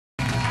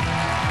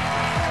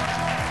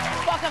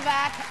Welcome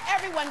back.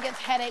 Everyone gets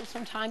headaches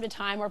from time to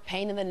time or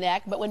pain in the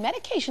neck, but when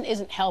medication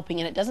isn't helping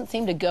and it doesn't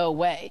seem to go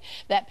away,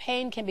 that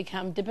pain can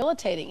become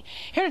debilitating.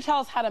 Here to tell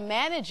us how to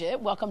manage it,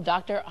 welcome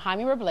Dr.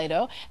 Jaime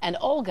Robledo and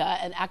Olga,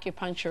 an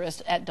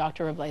acupuncturist at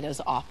Dr.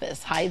 Robledo's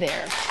office. Hi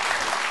there.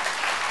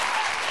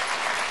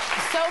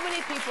 So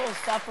many people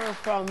suffer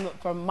from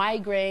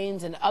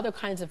migraines and other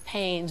kinds of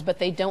pains, but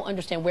they don't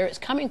understand where it's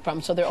coming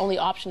from, so their only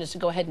option is to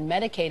go ahead and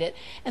medicate it,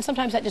 and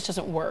sometimes that just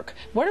doesn't work.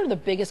 What are the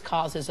biggest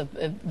causes of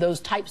those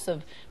types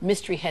of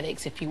mystery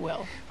headaches, if you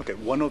will? Okay,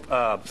 one of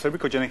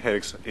cervicogenic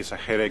headaches is a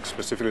headache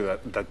specifically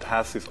that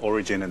has its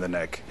origin in the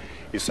neck.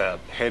 It's a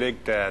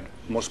headache that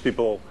most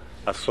people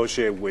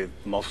associate with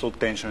muscle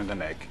tension in the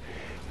neck,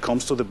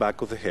 comes to the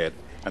back of the head,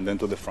 and then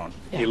to the front.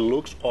 Yeah. It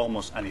looks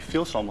almost, and it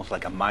feels almost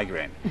like a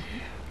migraine.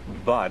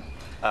 But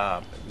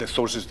the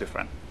source is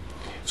different.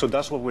 So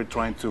that's what we're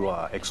trying to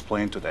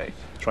explain today,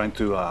 trying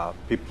to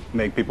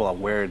make people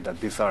aware that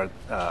these are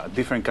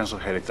different kinds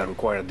of headaches that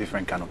require a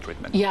different kind of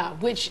treatment. Yeah,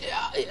 which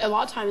a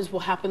lot of times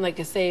will happen,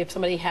 like say if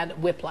somebody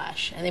had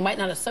whiplash, and they might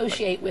not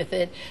associate with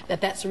it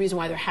that's the reason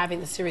why they're having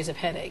the series of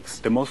headaches.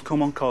 The most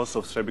common cause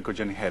of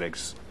cervicogenic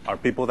headaches are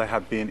people that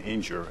have been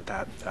injured,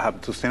 that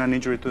have sustained an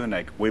injury to the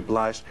neck,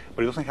 whiplash,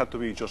 but it doesn't have to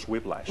be just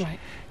whiplash. Right.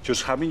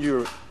 Just having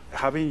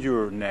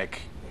your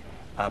neck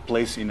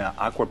placed in an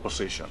awkward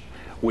position,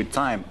 with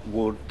time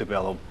will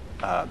develop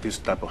this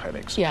type of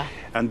headaches. Yeah.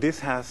 And these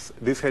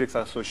headaches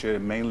are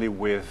associated mainly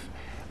with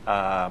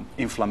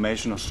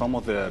inflammation of some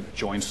of the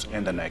joints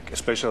in the neck,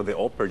 especially the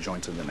upper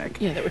joints in the neck.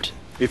 Yeah, that would.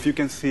 If you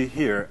can see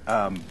here,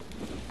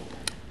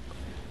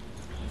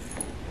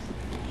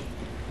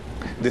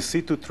 the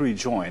C2-3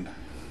 joint,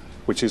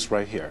 which is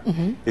right here,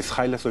 is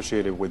highly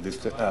associated with this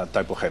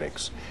type of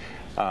headaches.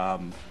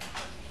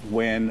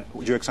 When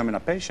you examine a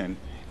patient,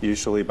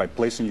 usually by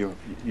placing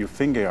your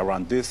finger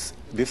around this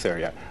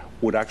area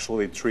would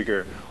actually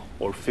trigger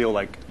or feel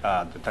like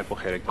the type of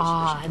headache.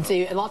 And so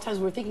a lot of times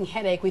when we're thinking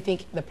headache, we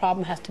think the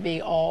problem has to be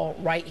all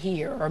right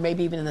here, or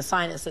maybe even in the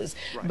sinuses.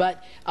 Right.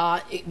 But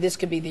this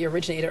could be the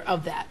originator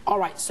of that. All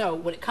right, so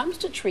when it comes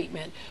to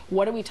treatment,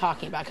 what are we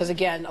talking about? Because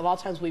again, a lot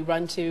of times we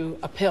run to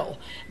a pill,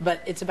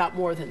 but it's about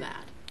more than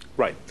that.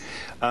 Right.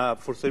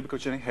 For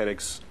cervicogenic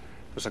headaches,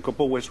 there's a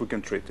couple of ways we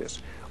can treat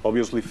this.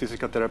 Obviously,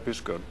 physical therapy is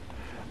good.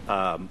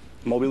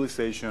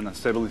 Mobilization and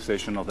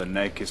stabilization of the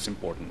neck is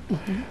important.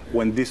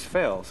 When this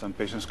fails and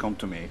patients come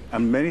to me,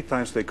 and many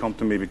times they come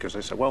to me because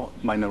they say, well,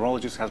 my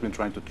neurologist has been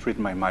trying to treat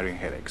my migraine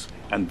headaches,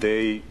 and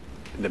the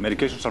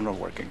medications are not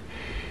working.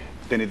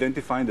 Then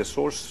identifying the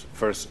source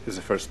first is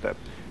the first step.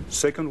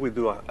 Second, we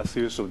do a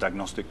series of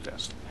diagnostic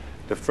tests.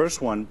 The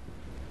first one,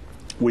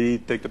 we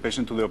take the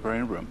patient to the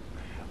operating room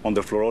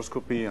under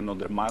fluoroscopy and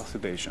under mild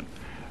sedation.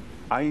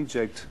 I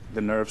inject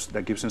the nerves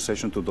that give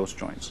sensation to those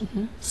joints.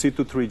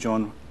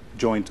 C2-3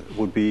 joint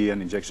would be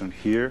an injection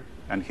here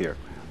and here.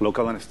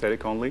 Local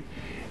anesthetic only.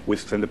 We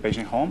send the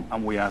patient home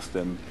and we ask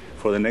them,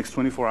 for the next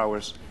 24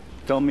 hours,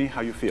 tell me how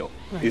you feel.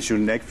 Right. Is your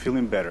neck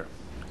feeling better?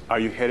 Are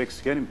your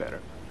headaches getting better?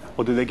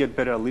 Or do they get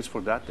better at least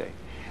for that day?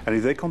 And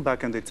if they come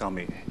back and they tell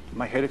me,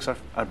 my headaches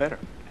are better,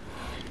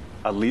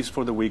 at least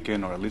for the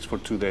weekend or at least for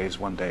 2 days,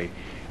 1 day,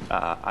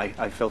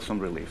 I felt some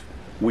relief.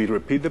 We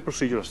repeat the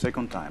procedure a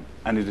second time,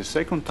 and in the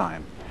second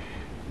time,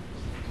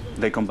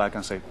 they come back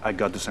and say, I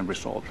got the same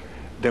result.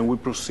 Then we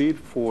proceed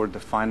for the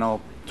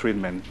final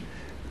treatment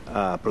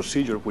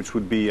procedure, which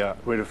would be a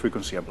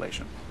radiofrequency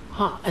ablation.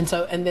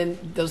 And then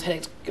those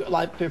headaches, a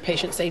lot of your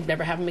patients say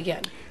never have them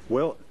again.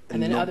 Well,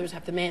 and then others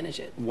have to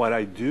manage it. What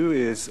I do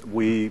is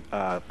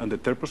on the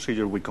third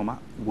procedure, we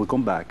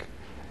come back,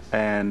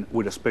 and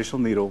with a special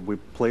needle, we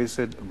place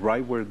it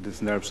right where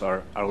these nerves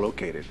are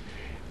located,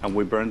 and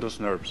we burn those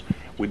nerves.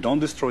 We don't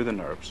destroy the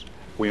nerves.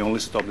 We only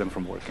stop them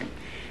from working.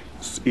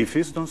 If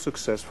it's done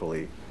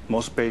successfully,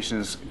 most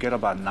patients get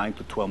about 9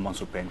 to 12 months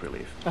of pain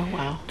relief. Oh,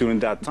 wow. During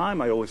that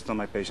time, I always tell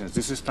my patients,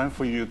 this is time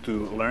for you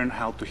to learn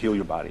how to heal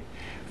your body.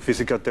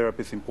 Physical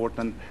therapy is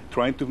important.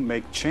 Trying to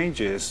make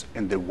changes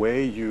in the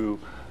way you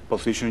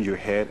position your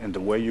head and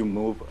the way you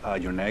move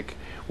your neck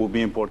will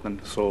be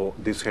important, so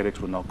these headaches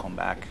will not come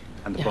back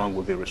and the problem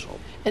will be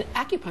resolved. And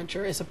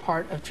acupuncture is a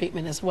part of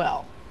treatment as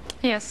well.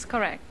 Yes,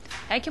 correct.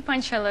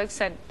 Acupuncture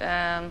looks at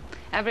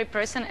every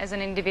person as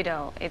an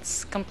individual.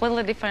 It's a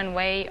completely different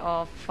way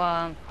of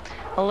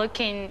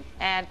looking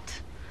at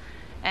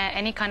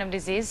any kind of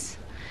disease.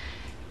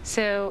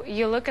 So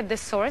you look at the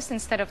source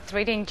instead of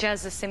treating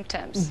just the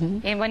symptoms.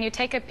 And when you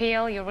take a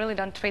pill, you really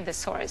don't treat the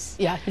source.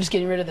 Yeah, you're just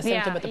getting rid of the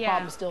symptom, but the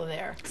problem's still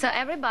there. So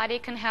everybody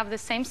can have the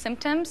same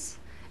symptoms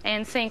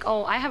and think,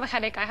 oh, I have a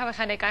headache, I have a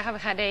headache, I have a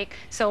headache,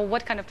 so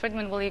what kind of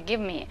treatment will you give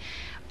me?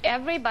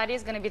 Everybody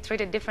is going to be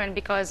treated different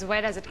because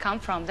where does it come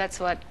from? That's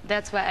where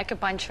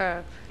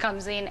acupuncture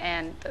comes in,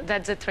 and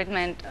that's the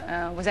treatment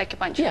with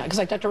acupuncture. Yeah, because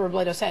like Dr.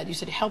 Robledo said, you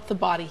said help the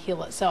body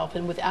heal itself,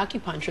 and with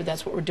acupuncture,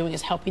 that's what we're doing,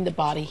 is helping the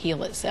body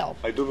heal itself.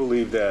 I do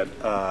believe that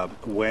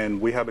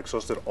when we have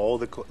exhausted all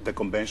the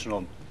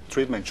conventional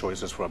treatment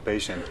choices for a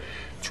patient,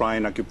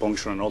 trying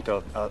acupuncture and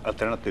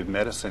alternative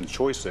medicine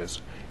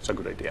choices, it's a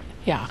good idea.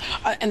 Yeah,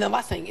 and the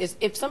last thing is,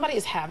 if somebody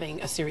is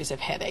having a series of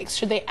headaches,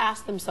 should they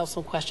ask themselves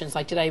some questions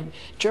like, did I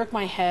jerk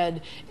my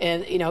head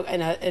in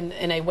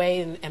a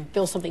way and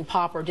feel something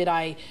pop, or did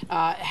I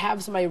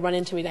have somebody run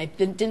into me and I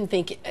didn't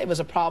think it was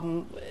a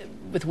problem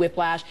with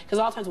whiplash? Because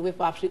a lot of times with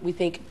whiplash we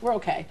think we're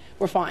okay,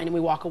 we're fine, and we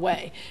walk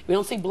away. We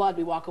don't see blood,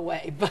 we walk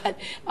away. But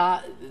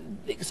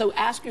so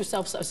ask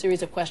yourself a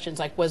series of questions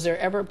like, was there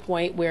ever a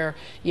point where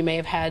you may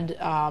have had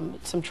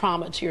some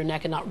trauma to your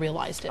neck and not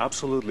realized it?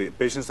 Absolutely.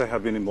 Patients that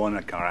have been involved in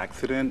a car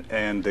accident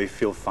and they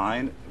feel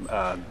fine,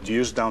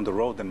 years down the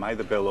road they might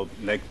develop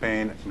neck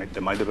pain, they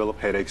might develop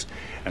headaches,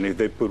 and if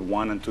they put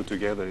 1 and 2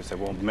 together, they say,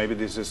 well, maybe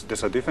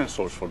there's a different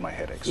source for my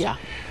headaches. Yeah.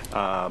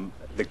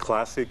 The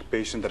classic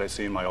patient that I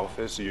see in my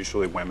office,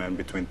 usually women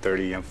between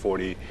 30 and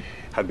 40,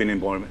 have been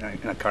involved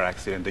in a car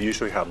accident. They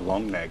usually have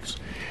long necks,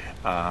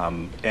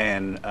 and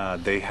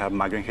they have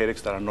migraine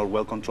headaches that are not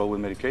well controlled with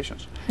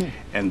medications.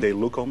 And they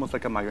look almost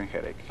like a migraine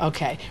headache.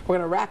 Okay, we're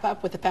going to wrap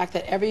up with the fact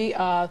that every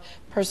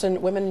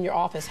women in your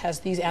office has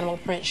these animal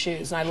print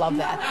shoes, and I love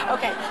that.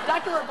 Okay,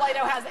 Dr.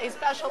 Robledo has a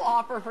special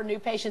offer for new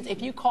patients.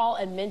 If you call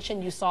and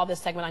mention you saw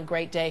this segment on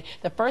Great Day,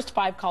 the first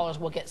 5 callers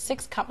will get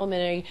 6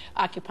 complimentary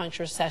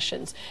acupuncture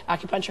sessions.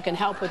 Acupuncture can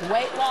help with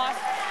weight loss,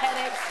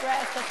 headaches,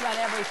 stress, just about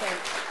everything.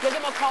 Give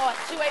them a call at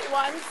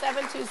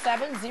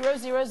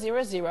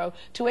 281-727-0000,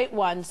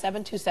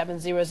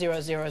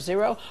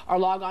 281-727-0000, or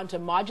log on to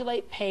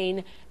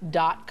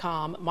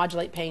modulatepain.com,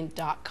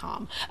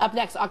 modulatepain.com. Up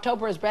next,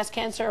 October is Breast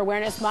Cancer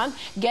Awareness Month.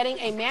 Getting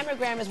a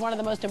mammogram is one of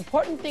the most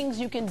important things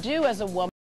you can do as a woman.